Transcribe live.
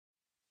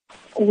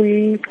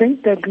We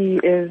think that he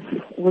is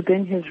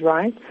within his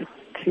rights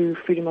to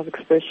freedom of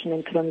expression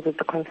in terms of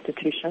the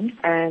Constitution,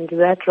 and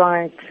that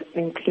right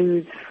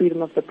includes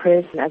freedom of the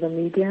press and other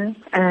media,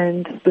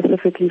 and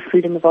specifically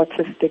freedom of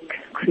artistic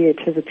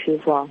creativity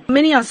as well.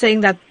 Many are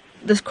saying that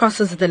this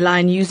crosses the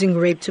line using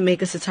rape to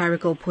make a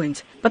satirical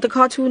point, but the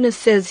cartoonist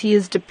says he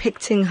is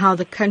depicting how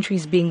the country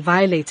is being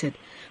violated.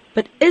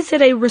 But is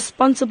it a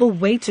responsible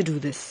way to do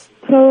this?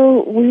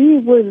 So we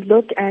would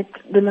look at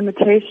the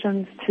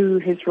limitations to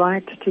his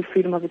right to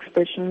freedom of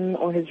expression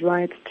or his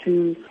right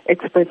to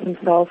express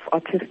himself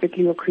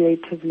artistically or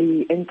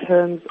creatively in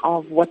terms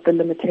of what the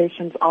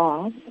limitations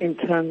are in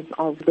terms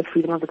of the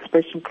freedom of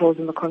expression clause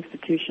in the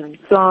Constitution.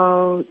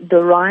 So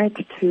the right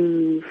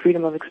to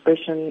freedom of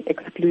expression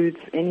excludes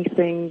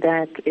anything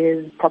that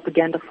is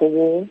propaganda for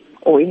war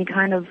or any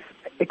kind of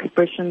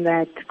expression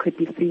that could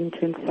be seen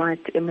to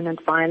incite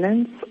imminent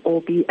violence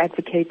or be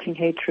advocating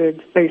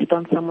hatred based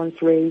on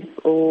someone's race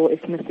or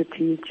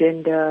ethnicity,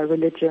 gender,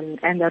 religion,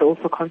 and that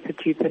also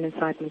constitutes an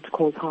incitement to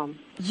cause harm.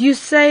 You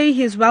say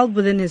he's well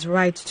within his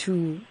right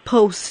to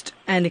post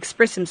and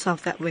express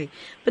himself that way.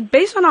 But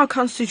based on our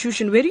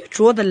Constitution, where do you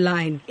draw the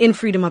line in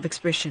freedom of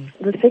expression?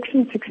 The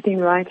Section 16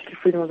 right to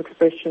freedom of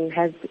expression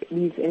has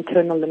these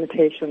internal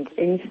limitations.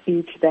 Any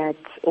speech that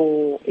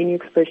or any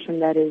expression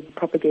that is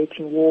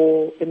propagating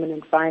war,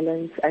 imminent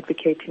violence,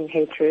 advocating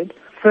hatred.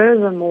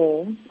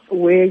 Furthermore,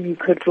 where you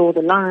could draw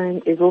the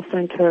line is also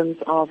in terms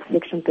of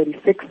Section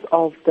 36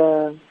 of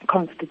the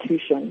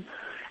Constitution.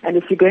 And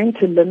if you're going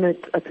to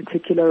limit a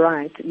particular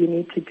right, you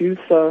need to do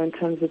so in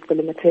terms of the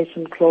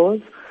limitation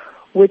clause,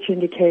 which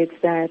indicates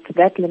that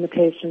that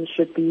limitation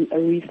should be a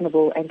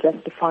reasonable and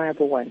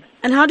justifiable one.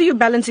 And how do you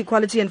balance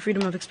equality and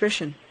freedom of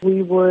expression?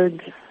 We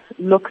would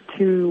look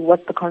to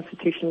what the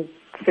Constitution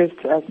says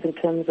to us in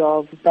terms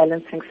of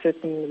balancing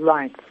certain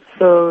rights.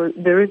 So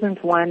there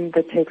isn't one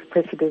that takes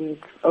precedence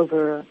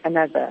over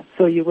another.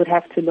 So you would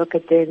have to look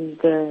at then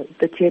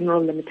the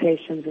general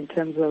limitations in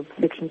terms of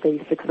Section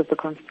 36 of the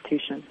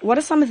Constitution. What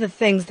are some of the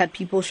things that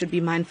people should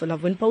be mindful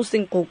of when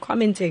posting or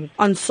commenting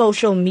on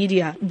social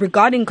media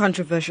regarding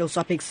controversial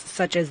topics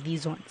such as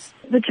these ones?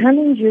 The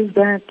challenge is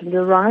that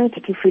the right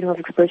to freedom of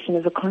expression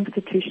is a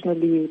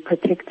constitutionally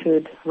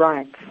protected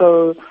right.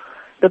 So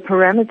the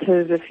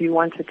parameters, if you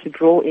wanted to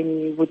draw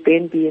any, would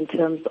then be in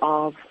terms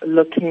of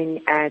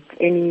looking at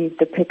any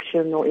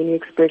depiction or any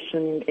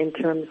expression in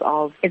terms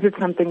of, is it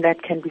something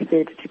that can be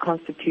said to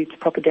constitute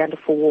propaganda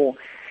for war?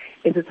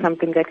 Is it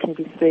something that can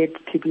be said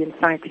to be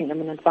inciting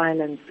imminent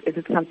violence? Is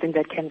it something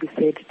that can be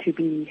said to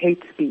be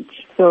hate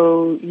speech?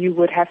 So you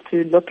would have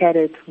to look at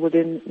it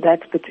within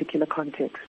that particular context.